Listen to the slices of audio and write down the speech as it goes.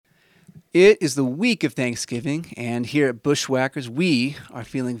It is the week of Thanksgiving, and here at Bushwhackers, we are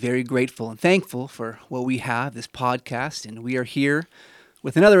feeling very grateful and thankful for what we have, this podcast, and we are here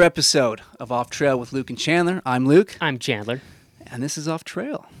with another episode of Off Trail with Luke and Chandler. I'm Luke. I'm Chandler. And this is Off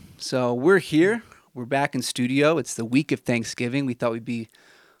Trail. So we're here. We're back in studio. It's the week of Thanksgiving. We thought we'd be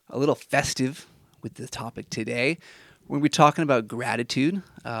a little festive with the topic today. We're going to be talking about gratitude.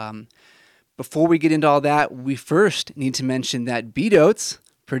 Before we get into all that, we first need to mention that Bedotes,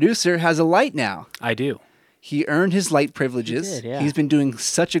 producer, has a light now. I do. He earned his light privileges. He did, yeah. He's been doing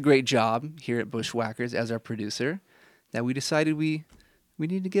such a great job here at Bushwhackers as our producer that we decided we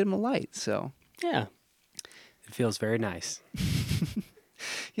need to get him a light. So Yeah. It feels very nice.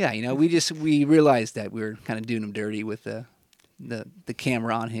 yeah, we realized that we were kind of doing him dirty with the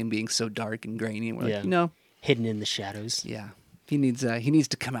camera on him being so dark and grainy. And we're like, Hidden in the shadows. yeah, he needs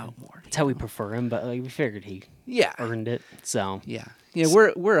to come out more. That's how we prefer him, but we figured he earned it. So Yeah,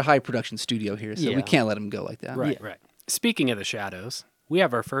 we're a high production studio here, so we Yeah. can't let him go like that. Right. Speaking of the shadows, we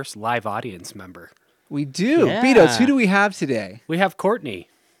have our first live audience member. We do. Yeah. Bedotes, who do we have today? We have Courtney.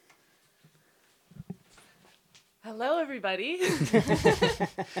 Hello, everybody.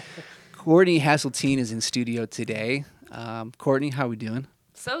 Courtney Hasseltine is in studio today. Courtney, how are we doing?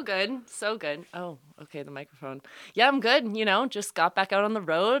 So good. So good. Oh, okay, the microphone. Yeah, I'm good. Just got back out on the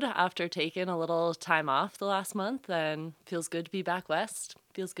road after taking a little time off the last month, and feels good to be back west.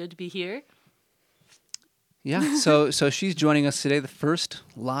 Feels good to be here. Yeah, so she's joining us today, the first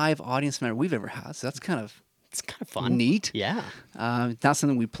live audience member we've ever had. So that's kind of it's kind of fun. neat. Yeah. Not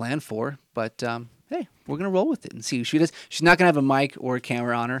something we planned for, but hey, we're going to roll with it and see who she does. She's not going to have a mic or a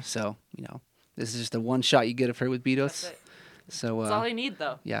camera on her, so, this is just the one shot you get of her with Bedotes. That's it. So, That's all I need,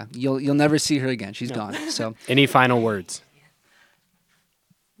 though. yeah, you'll never see her again. She's gone. So, Any final words?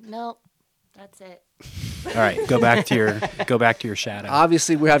 No, that's it. All right, go back to your shadow.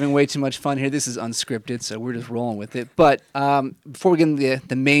 obviously, we're having way too much fun here. This is unscripted, so we're just rolling with it. But before we get into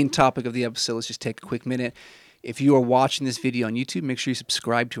the main topic of the episode, let's just take a quick minute. If you are watching this video on YouTube, make sure you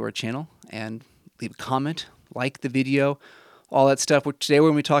subscribe to our channel and leave a comment, like the video, all that stuff. Today we're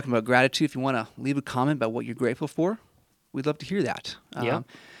going to be talking about gratitude. If you want to leave a comment about what you're grateful for, we'd love to hear that. Yeah.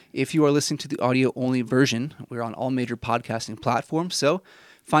 If you are listening to the audio-only version, we're on all major podcasting platforms, so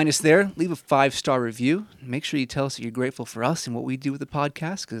find us there. Leave a 5-star review. Make sure you tell us that you're grateful for us and what we do with the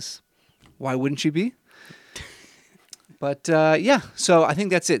podcast, because why wouldn't you be? But so I think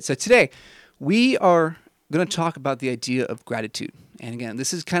that's it. So today we are going to talk about the idea of gratitude. And again,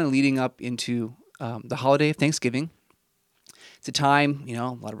 this is kind of leading up into the holiday of Thanksgiving. It's a time, a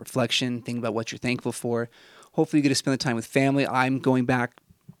lot of reflection, think about what you're thankful for. Hopefully you get to spend the time with family. I'm going back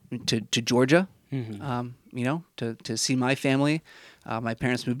to Georgia, to see my family. My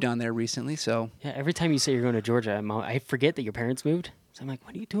parents moved down there recently, so. Yeah, every time you say you're going to Georgia, I forget that your parents moved. So I'm like,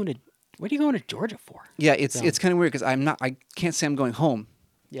 what are you going to Georgia for? Yeah, it's kind of weird because I can't say I'm going home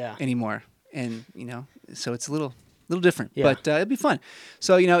anymore. And, so it's a little different, but it'll be fun.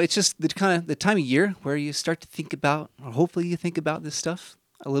 So, it's just the time of year where you start to think about, or hopefully you think about this stuff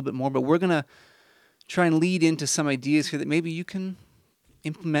a little bit more, but we're going to try and lead into some ideas here that maybe you can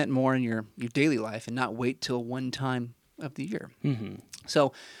implement more in your daily life and not wait till one time of the year. Mm-hmm.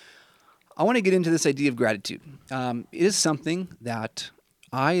 So I want to get into this idea of gratitude. It is something that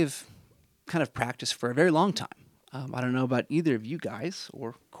I have kind of practiced for a very long time. I don't know about either of you guys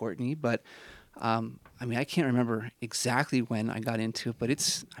or Courtney, but I can't remember exactly when I got into it, but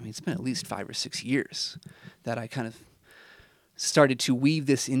it's been at least 5 or 6 years that I kind of started to weave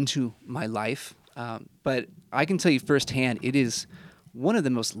this into my life. But I can tell you firsthand, it is one of the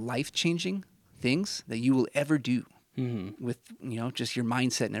most life-changing things that you will ever do with, just your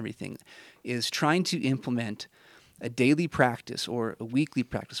mindset and everything, is trying to implement a daily practice or a weekly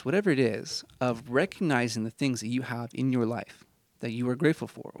practice, whatever it is, of recognizing the things that you have in your life that you are grateful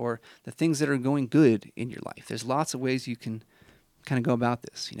for, or the things that are going good in your life. There's lots of ways you can kind of go about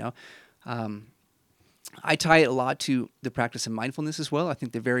this, I tie it a lot to the practice of mindfulness as well. I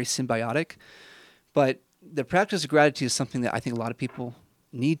think they're very symbiotic. But the practice of gratitude is something that I think a lot of people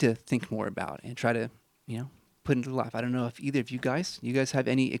need to think more about and try to, put into life. I don't know if either of you guys have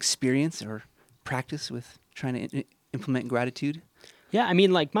any experience or practice with trying to implement gratitude? Yeah,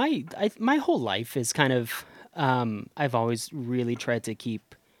 my whole life is kind of, I've always really tried to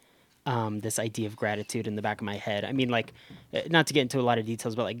keep this idea of gratitude in the back of my head. Not to get into a lot of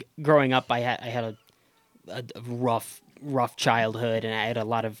details, but growing up, I had a rough childhood, and I had a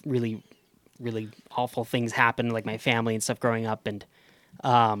lot of really, really awful things happen, like my family and stuff growing up. And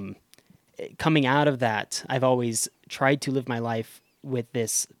coming out of that, I've always tried to live my life with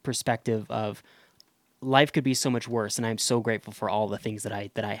this perspective of life could be so much worse, and I'm so grateful for all the things that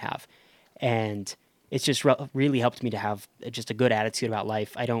I have. and it's just really helped me to have just a good attitude about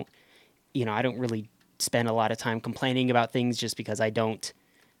life. I don't really spend a lot of time complaining about things just because I don't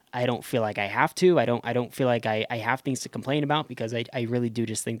feel like I have to. I don't feel like I have things to complain about, because I really do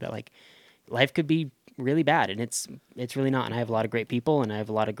just think that like life could be really bad, and it's really not. And I have a lot of great people, and I have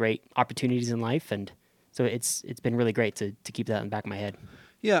a lot of great opportunities in life, and so it's been really great to keep that in the back of my head.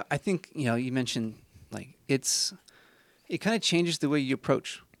 Yeah, I think, you mentioned like it kind of changes the way you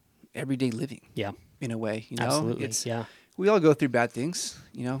approach everyday living. Yeah. In a way, Absolutely. Yeah. We all go through bad things,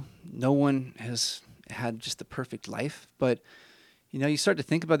 no one has had just the perfect life, but you start to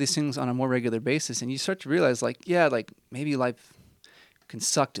think about these things on a more regular basis, and you start to realize like maybe life can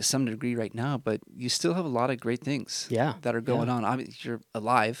suck to some degree right now, but you still have a lot of great things that are going on. I mean, you're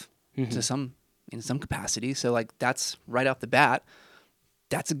alive to in some capacity, so like that's right off the bat.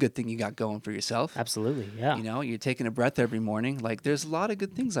 That's a good thing you got going for yourself. Absolutely. Yeah. You're taking a breath every morning. Like there's a lot of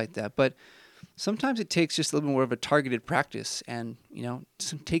good things like that, but sometimes it takes just a little bit more of a targeted practice, and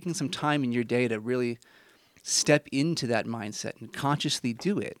taking some time in your day to really step into that mindset and consciously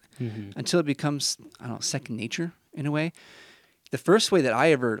do it until it becomes, I don't know, second nature in a way. The first way that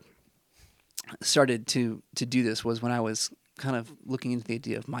I ever started to do this was when I was kind of looking into the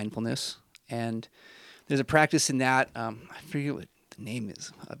idea of mindfulness, and there's a practice in that. I forget what the name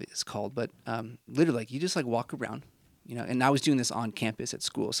of it is called, but literally, like you just like walk around, And I was doing this on campus at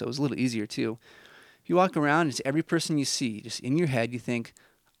school, so it was a little easier too. You walk around, and it's every person you see, just in your head, you think,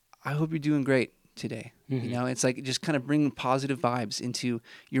 "I hope you're doing great today." It's like just kind of bringing positive vibes into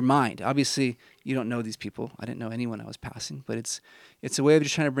your mind. Obviously, you don't know these people. I didn't know anyone I was passing, but it's a way of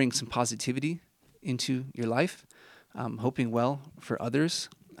just trying to bring some positivity into your life, hoping well for others.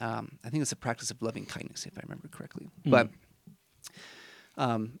 I think it's a practice of loving kindness, if I remember correctly. But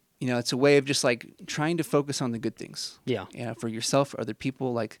it's a way of just like trying to focus on the good things. Yeah. For yourself, for other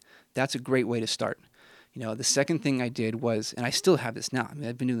people, like that's a great way to start. The second thing I did was, and I still have this now. I mean,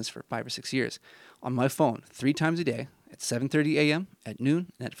 I've been doing this for 5 or 6 years. On my phone, 3 times a day, at 7:30 a.m., at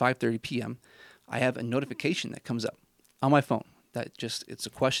noon, and at 5:30 p.m., I have a notification that comes up on my phone it's a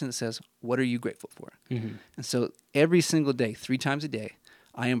question that says, "What are you grateful for?" And so every single day, 3 times a day,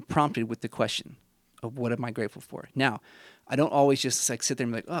 I am prompted with the question of what am I grateful for. Now, I don't always just like sit there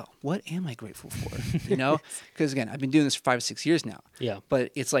and be like, "Oh, what am I grateful for?" Because again, I've been doing this for 5 or 6 years now. Yeah.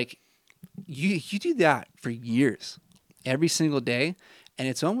 But it's like you do that for years, every single day, and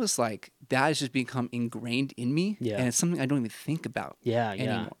it's almost like that has just become ingrained in me. Yeah. And it's something I don't even think about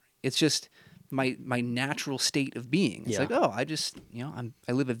anymore. It's just my natural state of being. It's like, oh, I just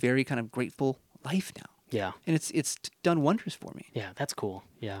I live a very kind of grateful life now. Yeah. And it's done wonders for me. Yeah, that's cool.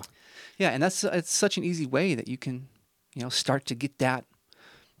 Yeah. Yeah, and it's such an easy way that you can, start to get that,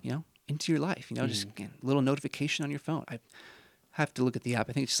 into your life. Just again, a little notification on your phone. I have to look at the app.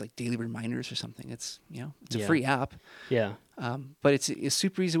 I think it's just like daily reminders or something. It's it's a free app. Yeah. But it's a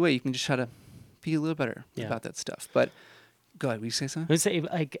super easy way. You can just try to be a little better about that stuff. But go ahead. Will you say something? I would say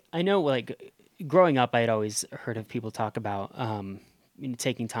like I know like growing up, I had always heard of people talk about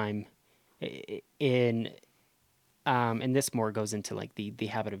taking time in. And this more goes into like the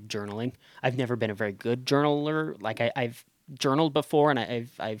habit of journaling. I've never been a very good journaler. Like I've journaled before, and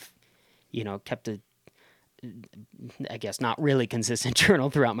I've kept a, I guess not really consistent journal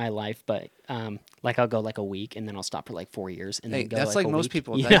throughout my life, but like I'll go like a week, and then I'll stop for like 4 years, and then go that's like like a most week,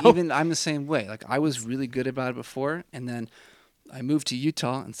 people. Even I'm the same way. Like I was really good about it before, and then I moved to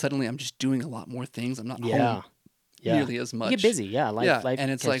Utah, and suddenly I'm just doing a lot more things. I'm not home nearly as much. You get busy, life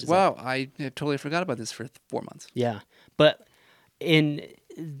and it's like, wow, I totally forgot about this for 4 months. Yeah, but in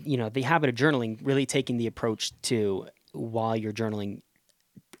the habit of journaling, really taking the approach to while you're journaling,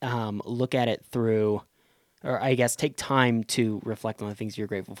 look at it through, or I guess take time to reflect on the things you're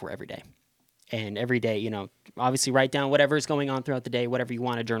grateful for every day. And every day, obviously write down whatever is going on throughout the day, whatever you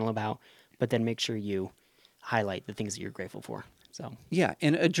want to journal about, but then make sure you highlight the things that you're grateful for. So yeah,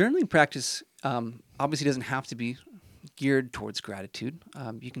 and a journaling practice obviously doesn't have to be geared towards gratitude.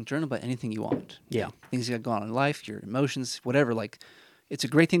 You can journal about anything you want. Yeah, things you got going on in life, your emotions, whatever. Like, it's a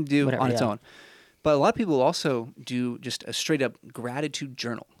great thing to do on its own. But a lot of people also do just a straight up gratitude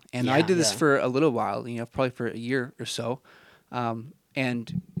journal. And I did this for a little while. Probably for a year or so.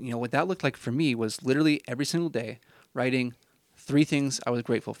 And what that looked like for me was literally every single day writing 3 things I was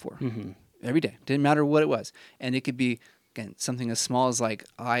grateful for every day. Didn't matter what it was, and it could be. Again, something as small as like,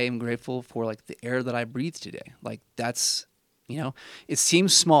 I am grateful for like the air that I breathe today. Like that's, it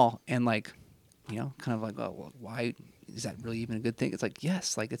seems small and like, kind of like, oh, well, why is that really even a good thing? It's like,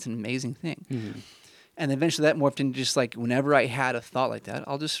 yes, like it's an amazing thing. And eventually that morphed into just like, whenever I had a thought like that,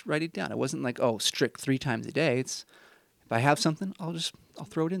 I'll just write it down. It wasn't like, oh, strict 3 times a day. It's If I have something, I'll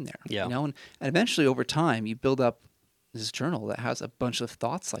throw it in there. Yeah. You know, and eventually over time you build up this journal that has a bunch of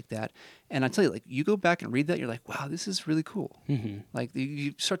thoughts like that. And I tell you, like, you go back and read that, you're like, wow, this is really cool. Mm-hmm. Like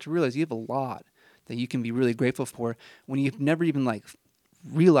you start to realize you have a lot that you can be really grateful for when you've never even like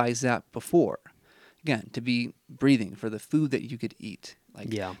realized that before. Again, to be breathing, for the food that you could eat.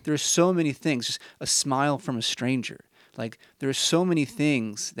 Like, Yeah. there's so many things, just a smile from a stranger. Like, there are so many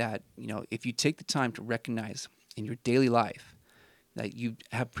things that, you know, if you take the time to recognize in your daily life that you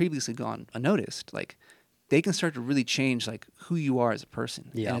have previously gone unnoticed, like, they can start to really change, like, who you are as a person.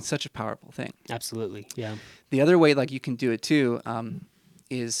 Yeah. And it's such a powerful thing. Absolutely. Yeah. The other way, like, you can do it too,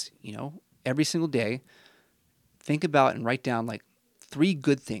 is, you know, every single day, think about and write down, like, 3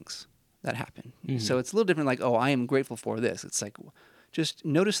 good things that happen. Mm-hmm. So it's a little different, like, oh, I am grateful for this. It's like, just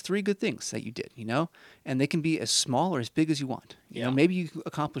notice 3 good things that you did, you know? And they can be as small or as big as you want. You know, maybe you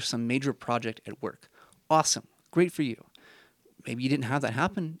accomplished some major project at work. Awesome. Great for you. Maybe you didn't have that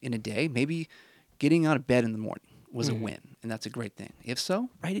happen in a day. Maybe getting out of bed in the morning was a win, and that's a great thing. If so,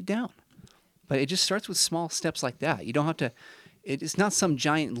 write it down. But it just starts with small steps like that. You don't have to, it's not some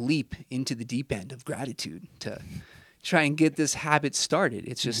giant leap into the deep end of gratitude to try and get this habit started.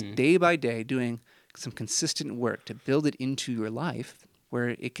 It's just day by day doing some consistent work to build it into your life where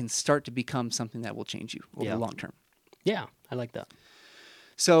it can start to become something that will change you over the long term. Yeah. I like that.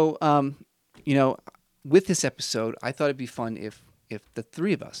 So, you know, with this episode, I thought it'd be fun if the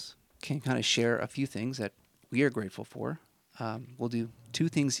 3 of us can kind of share a few things that we are grateful for. We'll do 2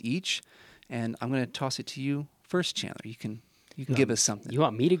 things each, and I'm going to toss it to you first, Chandler. You can give us something. You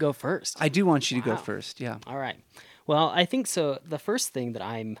want me to go first? I do want you to go Wow. first. Yeah. All right. Well, I think so. The first thing that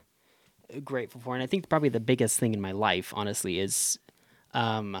I'm grateful for, and I think probably the biggest thing in my life, honestly, is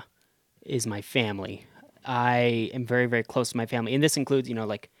my family. I am very, very close to my family, and this includes, you know,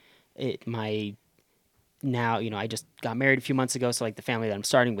 like now, you know, I just got married a few months ago, so like the family that I'm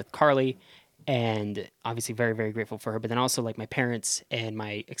starting with, Carly, and obviously very, very grateful for her. But then also like my parents and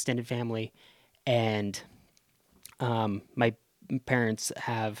my extended family, and my parents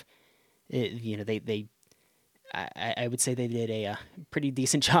have, you know, I would say they did a pretty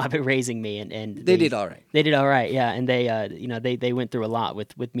decent job at raising me, and They did all right. They did all right, yeah. And they, you know, they went through a lot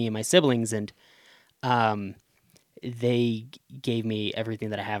with me and my siblings, and they gave me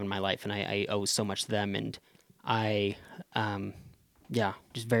everything that I have in my life, and I owe so much to them. And I,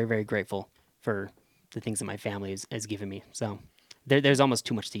 just very, very grateful for the things that my family has given me. So there's almost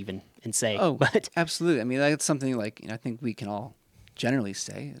too much to even say. Oh, but absolutely. I mean, that's something like, you know, I think we can all generally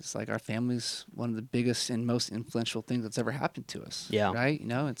say is like our family's one of the biggest and most influential things that's ever happened to us. Yeah. Right? You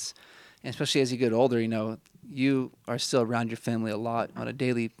know, it's, and especially as you get older, you know, you are still around your family a lot on a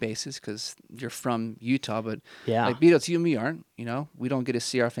daily basis because you're from Utah. But Yeah. like Beto, you and me aren't. You know, we don't get to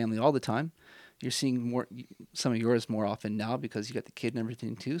see our family all the time. You're seeing some of yours more often now because you got the kid and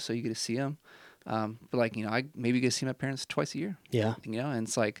everything too, so you get to see them. But like, you know, I maybe get to see my parents twice a year. yeah, You know, and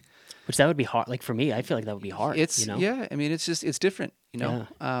it's like, which that would be hard. Like for me, I feel like that would be hard. it's, you know? yeah, I mean, it's just, it's different, you know?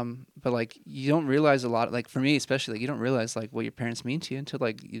 But like, you don't realize a lot, like for me, especially, like you don't realize like what your parents mean to you until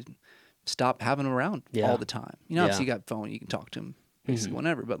like you stop having them around all the time. You know, Yeah. obviously you got phone, you can talk to them basically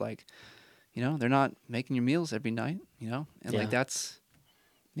whenever, but like, you know, they're not making your meals every night, you know? And like, that's,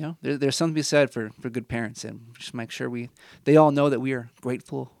 you know, there's something to be said for good parents, and just make sure they all know that we are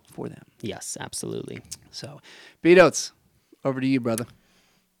grateful for them. Yes, absolutely. So, Beatos, over to you, brother.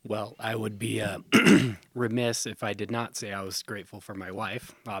 Well, I would be remiss if I did not say I was grateful for my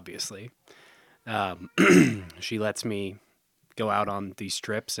wife, obviously. She lets me go out on these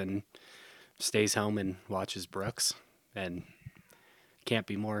trips and stays home and watches Brooks, and can't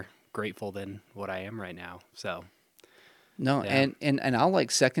be more grateful than what I am right now. So, No, yeah. and I'll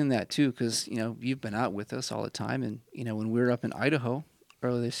like second that too, because you know you've been out with us all the time, and you know when we were up in Idaho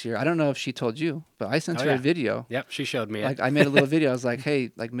earlier this year, I don't know if she told you, but I sent Oh, her yeah. a video. Yep, she showed me it. Like I made a little video. I was like,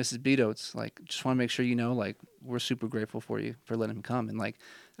 hey, like Mrs. Beto, it's like just want to make sure you know, like we're super grateful for you for letting him come, and like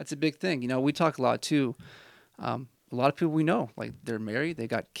that's a big thing. You know, we talk a lot too. A lot of people we know, like they're married, they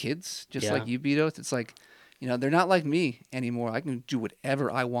got kids, just like you, Beto. It's like, you know, they're not like me anymore. I can do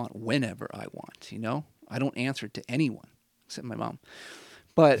whatever I want, whenever I want. You know, I don't answer to anyone except my mom.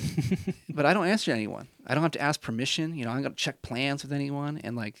 But but I don't answer to anyone. I don't have to ask permission. You know, I don't got to check plans with anyone.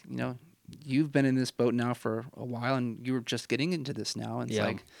 And like, you know, you've been in this boat now for a while, and you were just getting into this now. And it's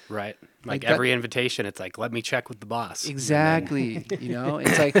like, right. like Like every invitation, it's like, let me check with the boss. exactly. You know,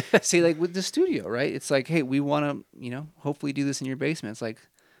 it's like, say like with the studio, right? It's like, hey, we want to, you know, hopefully do this in your basement. It's like,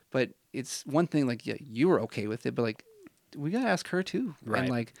 but it's one thing like, yeah, you were okay with it, but like, we got to ask her too. Right. And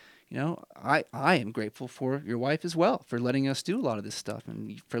like, you know, I am grateful for your wife as well for letting us do a lot of this stuff,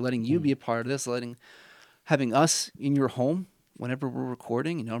 and for letting you be a part of this, having us in your home whenever we're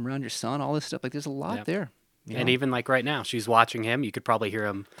recording, you know, around your son, all this stuff. Like, there's a lot Yeah. there. You And know? even like right now, she's watching him. You could probably hear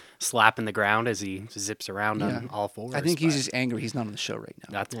him slapping the ground as he zips around on all fours. I think he's but just angry he's not on the show right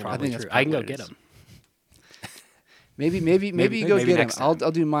now. That's Yeah. probably I think true. that's I can probably go what it get is. him. Maybe you Maybe- go maybe get him. next I'll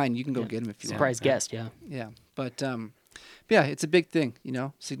time. do mine. You can go get him if you want. Surprise guest, yeah. Yeah, but yeah, it's a big thing, you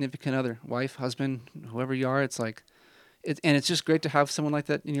know. Significant other, wife, husband, whoever you are. It's like, it's just great to have someone like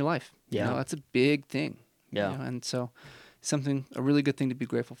that in your life. Yeah. You know, that's a big thing. Yeah. You know? And so, a really good thing to be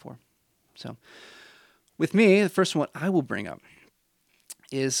grateful for. So, with me, the first one I will bring up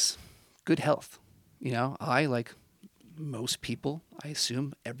is good health. You know, I, like most people, I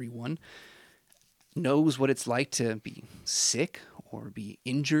assume everyone knows what it's like to be sick or be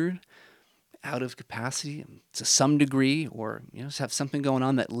injured, out of capacity to some degree, or, you know, just have something going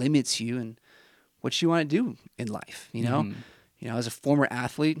on that limits you and what you want to do in life. You know, you know, as a former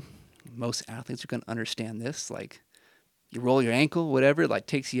athlete, most athletes are going to understand this. Like, you roll your ankle, whatever, like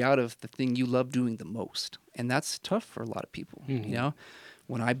takes you out of the thing you love doing the most, and that's tough for a lot of people. You know,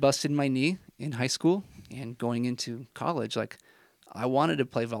 when I busted my knee in high school and going into college, like, I wanted to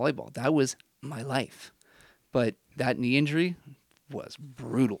play volleyball. That was my life, but that knee injury was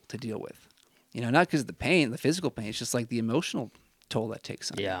brutal to deal with. You know, not because of the pain, the physical pain. It's just like the emotional toll that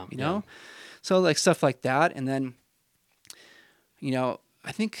takes on Yeah, you know? So, like, stuff like that. And then, you know,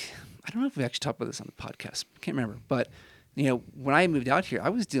 I don't know if we actually talked about this on the podcast. I can't remember. But, you know, when I moved out here, I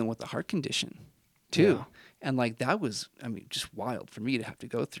was dealing with a heart condition too. Yeah. And, like, that was, I mean, just wild for me to have to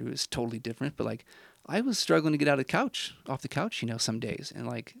go through. It's totally different. But, like, I was struggling to get off the couch, you know, some days. And,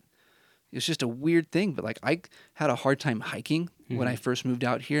 like, it was just a weird thing. But, like, I had a hard time hiking when I first moved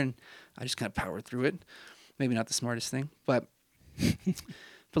out here, and I just kind of powered through it. Maybe not the smartest thing, but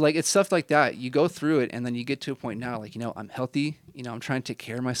like, it's stuff like that. You go through it, and then you get to a point now, like, you know, I'm healthy. You know, I'm trying to take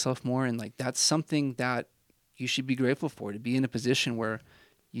care of myself more, and, like, that's something that you should be grateful for, to be in a position where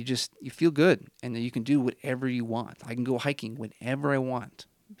you feel good and that you can do whatever you want. I can go hiking whenever I want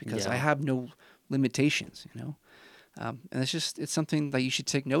because I have no limitations, you know. And it's something that you should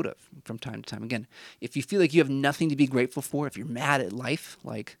take note of from time to time. Again, if you feel like you have nothing to be grateful for, if you're mad at life,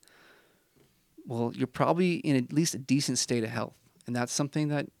 like, well, you're probably in at least a decent state of health. And that's something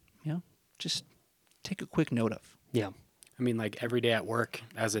that, you know, just take a quick note of. Yeah. I mean, like every day at work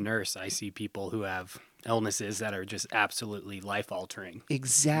as a nurse, I see people who have illnesses that are just absolutely life altering.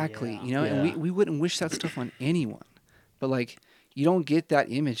 Exactly. Yeah. You know, and we wouldn't wish that stuff on anyone. But, like, you don't get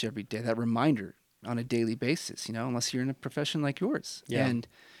that image every day, that reminder on a daily basis, you know, unless you're in a profession like yours. Yeah. And,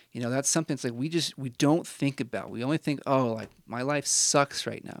 you know, that's something it's like we don't think about. We only think, oh, like, my life sucks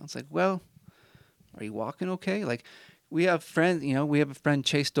right now. It's like, well, are you walking okay? Like, we have friends, you know, we have a friend,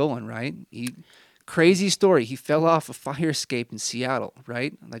 Chase Dolan, right? Crazy story. He fell off a fire escape in Seattle,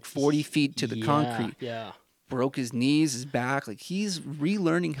 right? Like 40 feet to the concrete. Yeah. Broke his knees, his back. Like, he's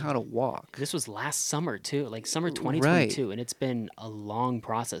relearning how to walk. This was last summer too, like summer 2022, and it's been a long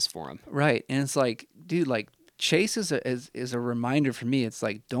process for him. Right. And it's like, dude, like, Chase is a reminder for me. It's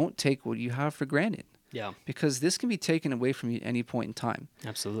like, don't take what you have for granted. Yeah. Because this can be taken away from you at any point in time.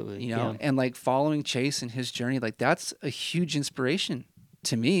 Absolutely. You know, Yeah. and, like, following Chase and his journey, like, that's a huge inspiration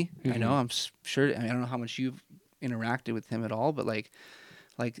to me. I know, I'm sure, I mean, I don't know how much you've interacted with him at all, but like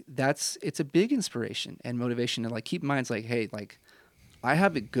it's a big inspiration and motivation. And, like, keep in mind, it's like, hey, like, I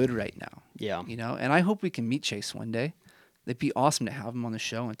have it good right now. Yeah. You know, and I hope we can meet Chase one day. It'd be awesome to have him on the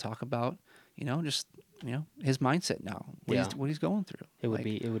show and talk about, you know, just, you know, his mindset now, what he's going through. It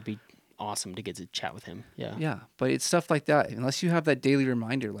would be awesome to get to chat with him. Yeah. Yeah, but it's stuff like that. Unless you have that daily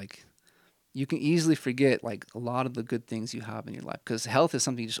reminder, like, you can easily forget, like, a lot of the good things you have in your life, because health is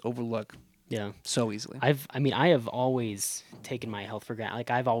something you just overlook Yeah. so easily. I have always taken my health for granted.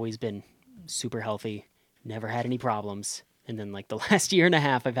 Like, I've always been super healthy, never had any problems. And then, like, the last year and a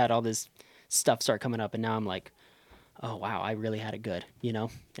half, I've had all this stuff start coming up, and now I'm like, oh wow, I really had it good, you know?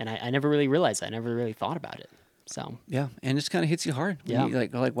 And I never really realized that. I never really thought about it. So Yeah, and it just kind of hits you hard. Yeah. You're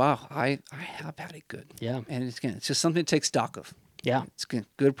like, wow, I have had it good. Yeah. And it's just something to take stock of. yeah. It's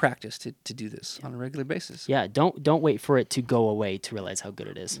good practice to do this on a regular basis. Yeah. Don't wait for it to go away to realize how good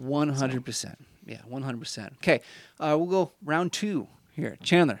it is. 100%. Yeah, 100%. Okay, we'll go round 2 here.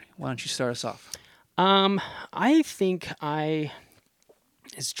 Chandler, why don't you start us off? I think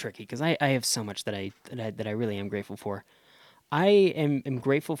it's tricky because I have so much that I really am grateful for. I am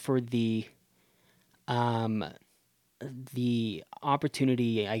grateful for the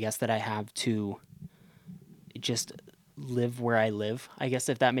opportunity, I guess, that I have to just live where I live, I guess,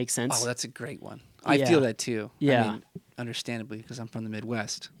 if that makes sense. Oh, that's a great one. I Yeah. feel that too. Yeah. I mean, understandably, because I'm from the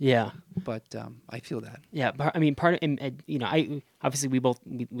Midwest, Yeah. but I feel that. Yeah, but I mean, part of, and, you know, I obviously we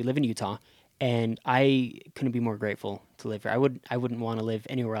live in Utah, And I couldn't be more grateful to live here. I wouldn't want to live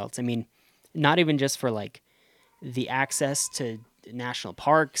anywhere else. I mean, not even just for like the access to national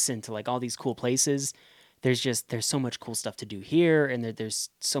parks and to like all these cool places. There's so much cool stuff to do here, and there's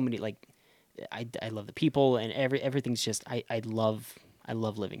so many like I love the people, and everything's just I love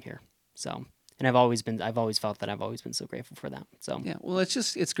living here. So, and I've always felt that I've always been so grateful for that. So Yeah, well,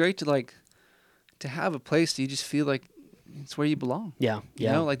 it's great to like to have a place that you just feel like it's where you belong. yeah, You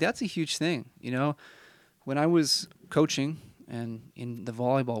know, like that's a huge thing. You know, when I was coaching and in the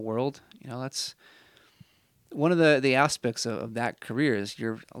volleyball world, you know, that's one of the aspects of that career is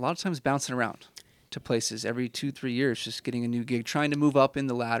you're a lot of times bouncing around to places every 2-3 years, just getting a new gig, trying to move up in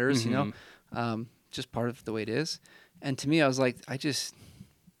the ladders. You know, just part of the way it is. And to me, I was like, I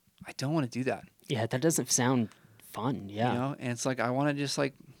don't want to do that. yeah, that doesn't sound fun. Yeah, You know, and it's like I want to just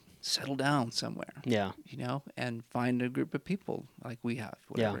like settle down somewhere. yeah, You know, and find a group of people like we have,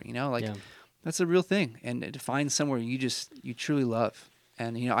 whatever. Yeah. You know, like yeah, that's a real thing, and to find somewhere you truly love.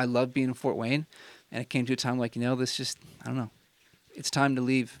 And you know, I love being in Fort Wayne, and it came to a time like, you know, this just I don't know, it's time to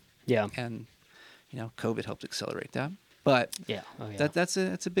leave. yeah, And you know, COVID helped accelerate that. But yeah. Oh yeah. that's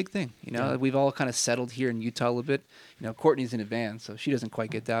a big thing. You know, Yeah. we've all kind of settled here in Utah a little bit. You know, Courtney's in a van, so she doesn't quite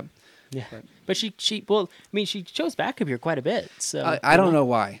get that. Yeah, But- but she well, I mean, she chose back up here quite a bit. So I don't know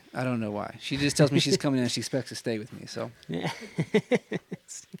why. I don't know why. She just tells me she's coming in and she expects to stay with me. So, Yeah.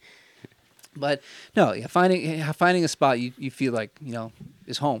 but no, yeah, finding a spot you feel like you know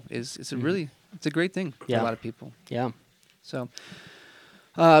is home is it's a really it's a great thing for Yeah. a lot of people. Yeah. So,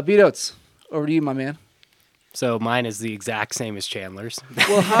 Beat Oats, over to you, my man. So mine is the exact same as Chandler's.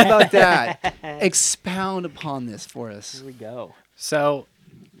 Well, how about that? Expound upon this for us. Here we go. So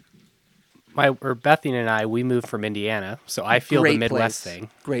Bethany and I, we moved from Indiana, so I feel Great the Midwest place. thing.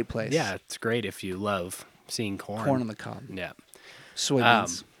 Great place. Yeah, it's great if you love seeing corn. Corn on the cob. Yeah.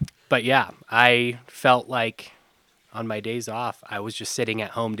 Soybeans. But yeah, I felt like on my days off, I was just sitting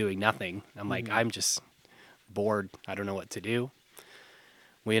at home doing nothing. I'm like, I'm just bored. I don't know what to do.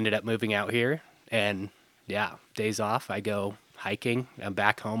 We ended up moving out here, and yeah, days off, I go hiking. I'm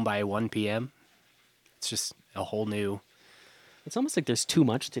back home by 1 p.m. It's just a whole new, It's almost like there's too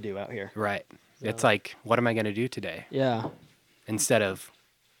much to do out here. right. It's like, what am I going to do today? Yeah. Instead of,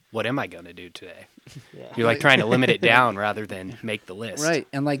 what am I going to do today? Yeah. You're like trying to limit it down rather than make the list. Right.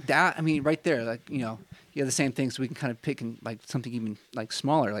 And like that, I mean, right there, like, you know, you have the same thing, so we can kind of pick and like something even like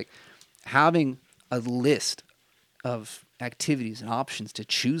smaller, like having a list of activities and options to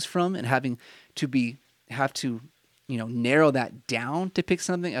choose from and having to have to, you know, narrow that down to pick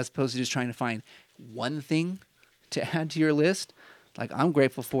something as opposed to just trying to find one thing to add to your list. Like, I'm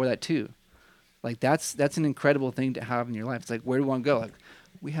grateful for that too. Like, that's an incredible thing to have in your life. It's like, where do we want to go? Like,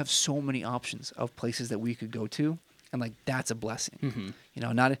 we have so many options of places that we could go to. And like, that's a blessing, you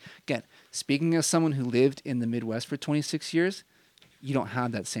know, not again, speaking as someone who lived in the Midwest for 26 years, you don't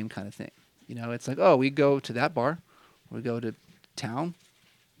have that same kind of thing. You know, it's like, oh, we go to that bar, we go to town,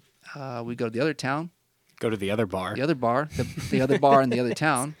 we go to the other town, Go to the other bar. the other bar, the other bar in the other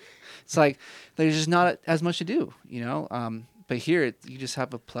town. It's like, there's just not as much to do, you know? But here you just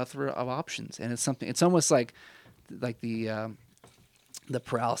have a plethora of options, and it's almost like the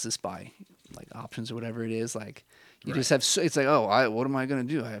paralysis by like options or whatever it is. Like you just have, it's like, oh, what am I going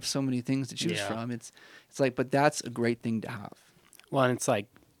to do? I have so many things to choose Yeah. from. It's like, but that's a great thing to have. Well, and it's like,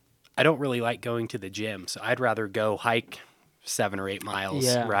 I don't really like going to the gym, so I'd rather go hike 7 or 8 miles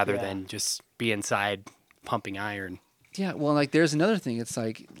Yeah, rather yeah. than just be inside pumping iron. Yeah, well, like there's another thing. It's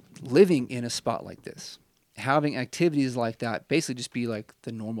like living in a spot like this, having activities like that, basically just be like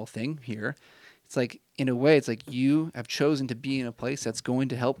the normal thing here. It's like, in a way, it's like you have chosen to be in a place that's going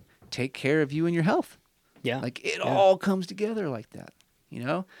to help take care of you and your health. Yeah. Like it all comes together like that, you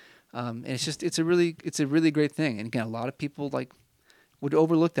know? And it's a really great thing. And again, a lot of people like would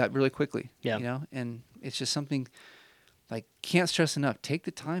overlook that really quickly, Yeah. you know? And it's just something like, can't stress enough. Take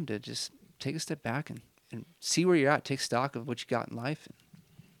the time to just take a step back and see where you're at. Take stock of what you got in life. And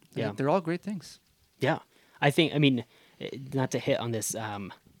Yeah. they're all great things. Yeah. I mean, not to hit on this,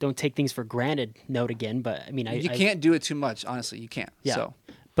 don't take things for granted note again, but I mean, You can't do it too much, honestly. You can't. Yeah. So,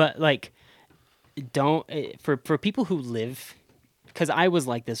 But like, don't for people who live, because I was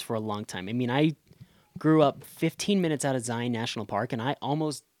like this for a long time. I mean, I grew up 15 minutes out of Zion National Park, and I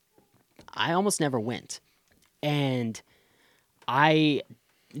almost never went. And I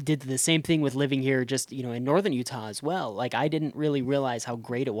did the same thing with living here, just in northern Utah as well. Like, I didn't really realize how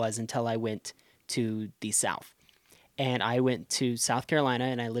great it was until I went to the South. And I went to South Carolina,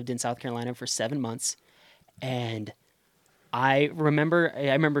 and I lived in South Carolina for 7 months. And I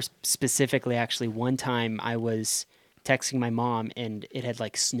remember specifically, actually, one time I was texting my mom, and it had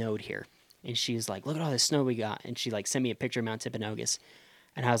like snowed here. and she was like, "Look at all this snow we got," and she like sent me a picture of Mount Timpanogos,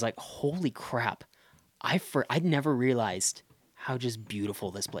 and I was like, "Holy crap!" I'd never realized how just beautiful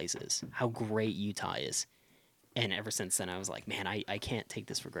this place is, how great Utah is, and ever since then I was like, "Man, I can't take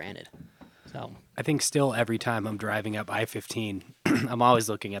this for granted." So I think still every time I'm driving up I-15, I'm always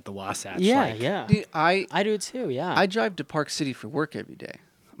looking at the Wasatch. yeah, like, yeah, Dude, I do too. Yeah, I drive to Park City for work every day.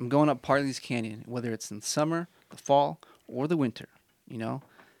 I'm going up Parley's Canyon, whether it's in the summer, the fall, or the winter. You know,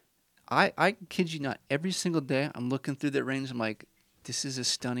 I kid you not. Every single day, I'm looking through that range. I'm like, this is a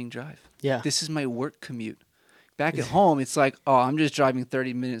stunning drive. Yeah. This is my work commute. Back at home, it's like, oh, I'm just driving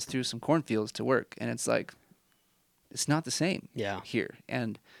 30 minutes through some cornfields to work, and it's like, it's not the same. Yeah. Here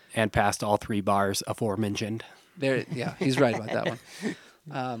and and past all 3 bars aforementioned. there, yeah, he's right about that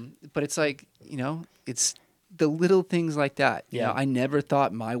one. But it's like, you know, it's the little things like that. You Yeah. know, I never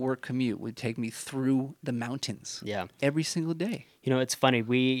thought my work commute would take me through the mountains. Yeah. Every single day. You know, it's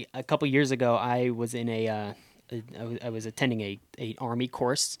funny. A couple years ago, I was in I was attending a Army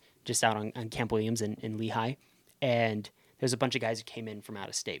course just out on Camp Williams in Lehigh, and there's a bunch of guys who came in from out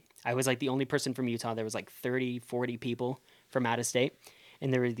of state. I was like the only person from Utah. There was like 30, 40 people from out of state,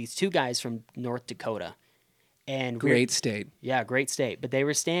 and there were these 2 guys from North Dakota. And Great state. Yeah, great state. But they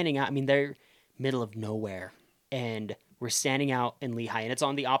were standing out. I mean, they're middle of nowhere, and we're standing out in Lehigh, and it's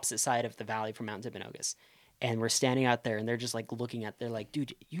on the opposite side of the valley from Mount Timpanogos. And we're standing out there, and they're just like looking at. They're like,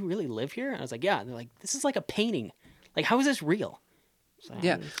 "Dude, you really live here?" And I was like, "Yeah." And they're like, "This is like a painting. Like, how is this real?" So,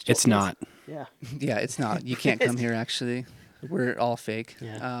 Yeah. It's not. Yeah. Yeah, it's not. You can't come here, actually. We're all fake.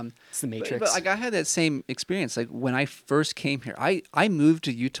 Yeah. It's the But, Matrix. like, I had that same experience. Like, when I first came here, I moved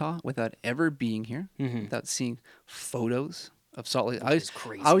to Utah without ever being here, without seeing photos of Salt Lake. Which is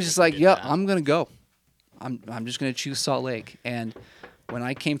crazy I was that just you like, did yeah, that. I'm going to go. I'm just going to choose Salt Lake. And when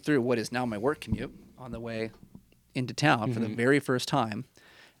I came through what is now my work commute on the way into town for the very first time,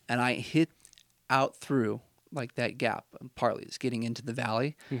 and I hit out through like that gap, partly just getting into the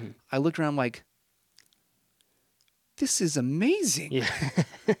valley, I looked around like, this is amazing. Yeah.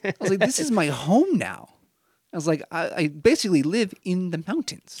 I was like, this is my home now. I was like, I basically live in the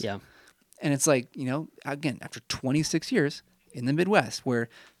mountains. Yeah. And it's like, you know, again, after 26 years in the Midwest where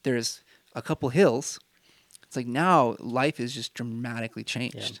there's a couple hills, it's like now life is just dramatically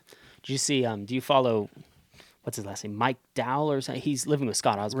changed. Do you see? Do you follow? What's his last name? Mike Dowell or something? He's living with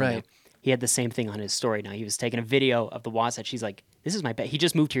Scott Osborne. Right. Now. He had the same thing on his story. Now he was taking a video of the Wasatch. He's like, "This is my bed." He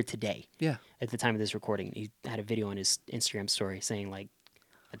just moved here today. Yeah. At the time of this recording, he had a video on his Instagram story saying like,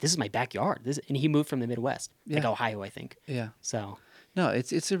 "This is my backyard." And he moved from the Midwest, like Yeah. Ohio, I think. Yeah. So No,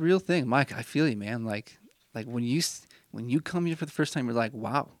 it's a real thing, Mike. I feel you, man. Like when you come here for the first time, you're like,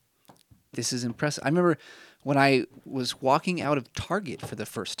 wow, this is impressive. I remember when I was walking out of Target for the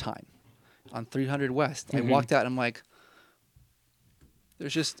first time on 300 West. I walked out and I'm like,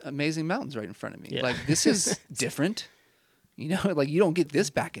 there's just amazing mountains right in front of me. Yeah. Like this is different. You know, like you don't get this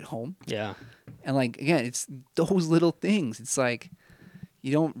back at home. yeah, And like again, it's those little things. It's like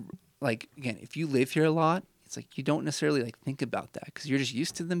you don't like again, if you live here a lot, it's like you don't necessarily like think about that because you're just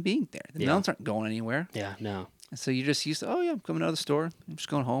used to them being there. The Yeah. mountains aren't going anywhere, yeah, no, and so you're just used to. Oh yeah, I'm coming out of the store. I'm just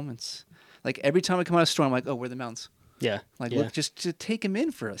going home. It's like every time I come out of the store, I'm like, oh, where are the mountains? yeah, Like yeah. look, just to take them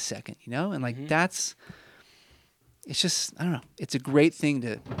in for a second, you know. And like that's, it's just I don't know. It's a great thing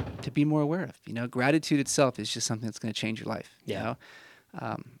to be more aware of. You know, gratitude itself is just something that's going to change your life. Yeah. You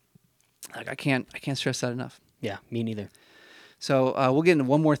know? Like I can't stress that enough. Yeah, me neither. So we'll get into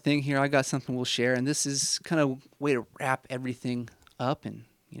one more thing here. I got something we'll share, and this is kind of a way to wrap everything up, and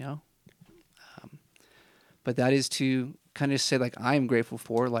you know, but that is to kind of say like I am grateful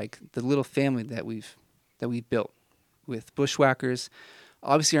for like the little family that we've built with Bushwhackers,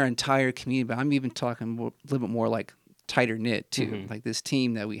 obviously our entire community. But I'm even talking a little bit more like tighter knit too, like this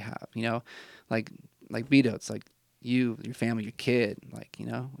team that we have. You know, like Beto, it's like you, your family, your kid. Like you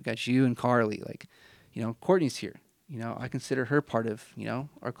know, we got you and Carly. Like you know, Courtney's here. You know, I consider her part of, you know,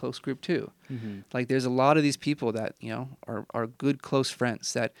 our close group too. Like there's a lot of these people that, you know, are good, close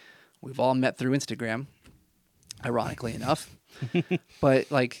friends that we've all met through Instagram, ironically enough. But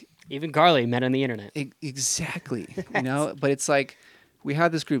like, Even Carly met on the internet. exactly, you know, but it's like we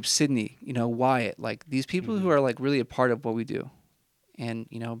have this group, Sydney, you know, Wyatt, like these people who are like really a part of what we do and,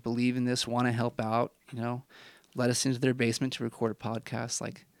 you know, believe in this, want to help out, you know, let us into their basement to record a podcast.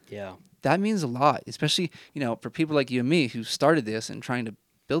 Like, Yeah, that means a lot, especially, you know, for people like you and me who started this and trying to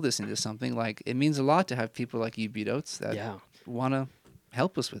build this into something. Like, it means a lot to have people like you, Beatotes, that Yeah. want to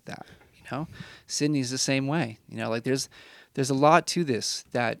help us with that, you know? Sydney's the same way. You know, like there's a lot to this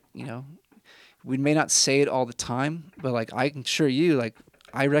that, you know, we may not say it all the time, but like I can assure you, like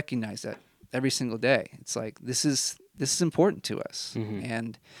I recognize that every single day. It's like this is important to us.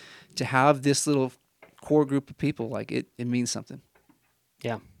 And to have this little core group of people, like it means something.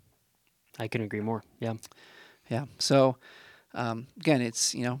 Yeah. I couldn't agree more. Yeah. Yeah. So again,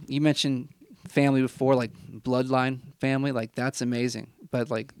 it's, you mentioned family before, like bloodline family, like that's amazing. But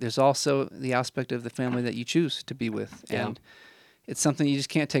like there's also the aspect of the family that you choose to be with. Yeah. And it's something you just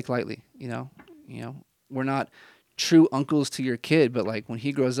can't take lightly, We're not true uncles to your kid, but like when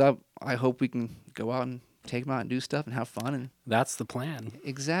he grows up, I hope we can go out and take him out and do stuff and have fun. And That's the plan.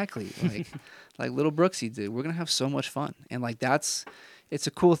 exactly like little Brooksy did. We're gonna have so much fun, and like it's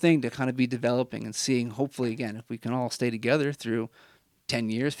a cool thing to kind of be developing and seeing. Hopefully, again, if we can all stay together through 10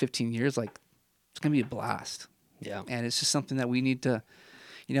 years, 15 years, like it's gonna be a blast. Yeah. And it's just something that we need to,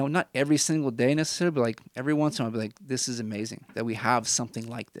 not every single day necessarily, but like every once in a while, be like, this is amazing that we have something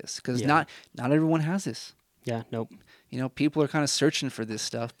like this, because Yeah. not everyone has this. Yeah. Nope. People are kind of searching for this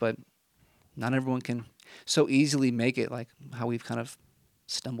stuff, but not everyone can so easily make it like how we've kind of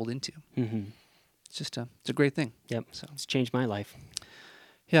stumbled into. Mm-hmm. It's a great thing. Yep. So It's changed my life.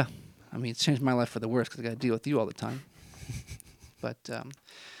 yeah, I mean, it's changed my life for the worse because I got to deal with you all the time. But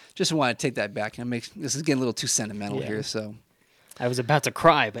just want to take that back. And this is getting a little too sentimental Yeah. here. So I was about to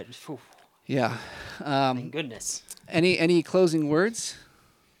cry, but whew, yeah. thank goodness. Any closing words?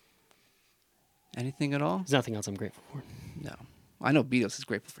 Anything at all? There's nothing else I'm grateful for. No. I know Beatles is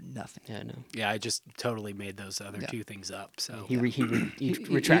grateful for nothing. Yeah, no. Yeah, I just totally made those other Yeah. two things up. So He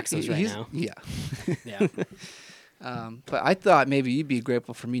retracts those right he's- now. Yeah. yeah, But I thought maybe you'd be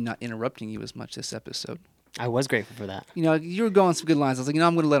grateful for me not interrupting you as much this episode. I was grateful for that. You were going some good lines. I was like,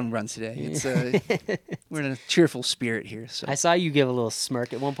 I'm going to let them run today. It's we're in a cheerful spirit here. So I saw you give a little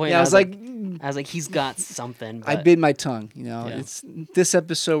smirk at one point. yeah, and I was like, he's got something. I but bit my tongue. Yeah. It's this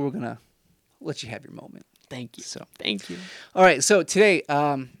episode. We're gonna let you have your moment. Thank you. So Thank you. all right. So today,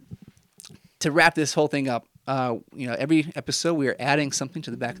 to wrap this whole thing up, every episode we are adding something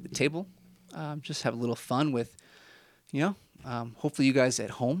to the back of the table. Just have a little fun with, hopefully you guys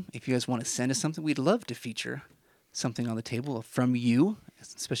at home, if you guys want to send us something, we'd love to feature something on the table from you,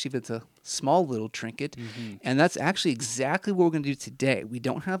 especially if it's a small little trinket. Mm-hmm. And that's actually exactly what we're going to do today. We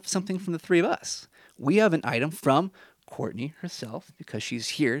don't have something from the three of us. We have an item from Courtney herself, because she's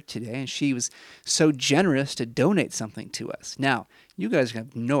here today and she was so generous to donate something to us. Now, you guys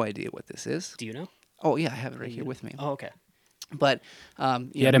have no idea what this is. Do you know? Oh, yeah, I have it right here with me. Oh, okay. But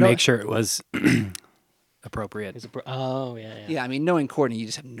you had to make sure it was appropriate. Oh, yeah, yeah. Yeah, I mean, knowing Courtney, you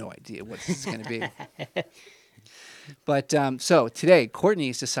just have no idea what this is going to be. But so today, Courtney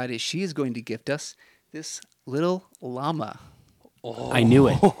has decided she is going to gift us this little llama. I knew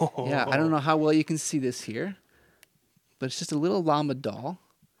it. Yeah, I don't know how well you can see this here, but it's just a little llama doll.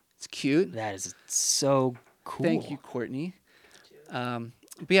 It's cute. That is so cool. Thank you, Courtney. But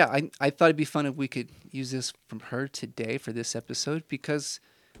yeah, I thought it'd be fun if we could use this from her today for this episode, because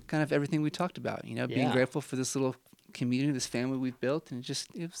kind of everything we talked about, being Yeah. grateful for this little community, this family we've built, and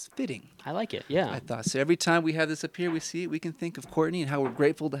it was fitting. I like it. Yeah. I thought so. Every time we have this up here, we see it, we can think of Courtney and how we're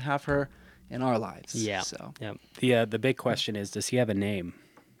grateful to have her in our lives. Yeah. So Yep. The big question is, does he have a name?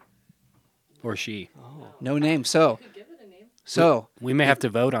 Or she? no name. So We may have to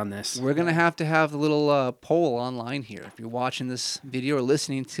vote on this. we're gonna have to have a little poll online here. If you're watching this video or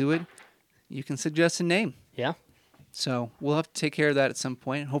listening to it, you can suggest a name. Yeah. So we'll have to take care of that at some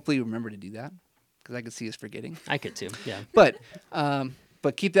point. Hopefully you remember to do that, because I could see us forgetting. I could too. Yeah. But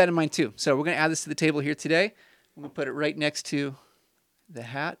keep that in mind too. So we're gonna add this to the table here today. We're gonna put it right next to the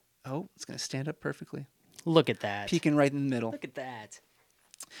hat. Oh, it's gonna stand up perfectly, Look at that. peeking right in the middle. Look at that.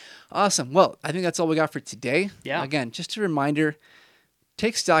 Awesome. Well, I think that's all we got for today. Yeah. Again, just a reminder,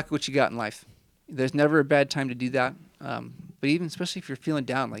 take stock of what you got in life. There's never a bad time to do that. But even especially if you're feeling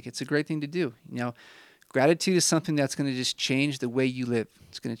down, like it's a great thing to do. Gratitude is something that's going to just change the way you live.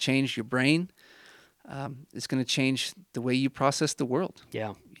 It's going to change your brain. It's going to change the way you process the world.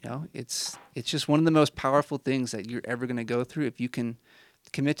 Yeah. It's just one of the most powerful things that you're ever going to go through if you can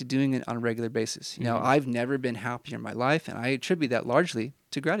commit to doing it on a regular basis. I've never been happier in my life, and I attribute that largely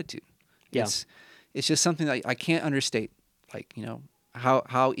to gratitude. Yeah. It's just something that I can't understate,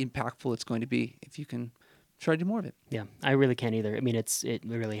 how impactful it's going to be if you can try to do more of it. Yeah. I really can't either. I mean, it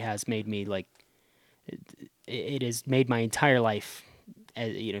really has made me it has made my entire life,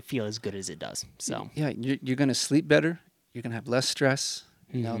 feel as good as it does. So Yeah, you're going to sleep better. You're going to have less stress.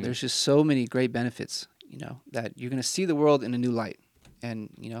 There's just so many great benefits, that you're going to see the world in a new light. And,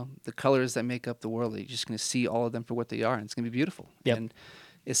 the colors that make up the world, you're just going to see all of them for what they are. And it's going to be beautiful. Yep. And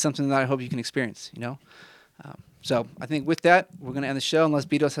it's something that I hope you can experience, So I think with that, we're going to end the show unless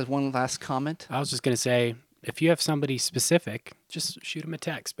Betos has one last comment. I was just going to say, if you have somebody specific, just shoot them a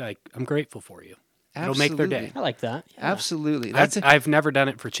text. Be like, I'm grateful for you. It'll make their day. I like that. Yeah. Absolutely. I've never done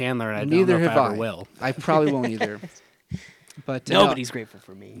it for Chandler, and I don't Neither know if have I ever I. will. I probably won't either. But Nobody's grateful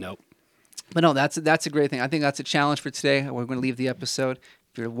for me. Nope. But no, that's a great thing. I think that's a challenge for today. We're going to leave the episode.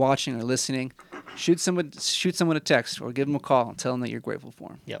 If you're watching or listening, shoot someone a text or give them a call and tell them that you're grateful for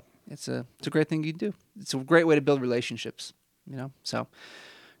them. Yep. It's a great thing you do. It's a great way to build relationships. So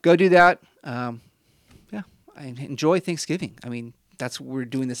go do that. Yeah, I enjoy Thanksgiving. I mean, that's what we're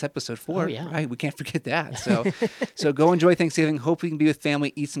doing this episode for. Oh, yeah. Right? We can't forget that. So go enjoy Thanksgiving. Hope you can be with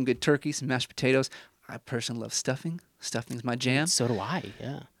family. Eat some good turkey, some mashed potatoes. I personally love stuffing. Stuffing's my jam. So do I.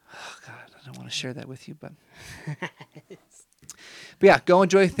 Yeah. Oh, God, I don't want to share that with you, but yeah, go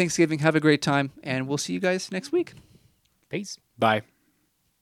enjoy Thanksgiving. Have a great time, and we'll see you guys next week. Peace. Bye.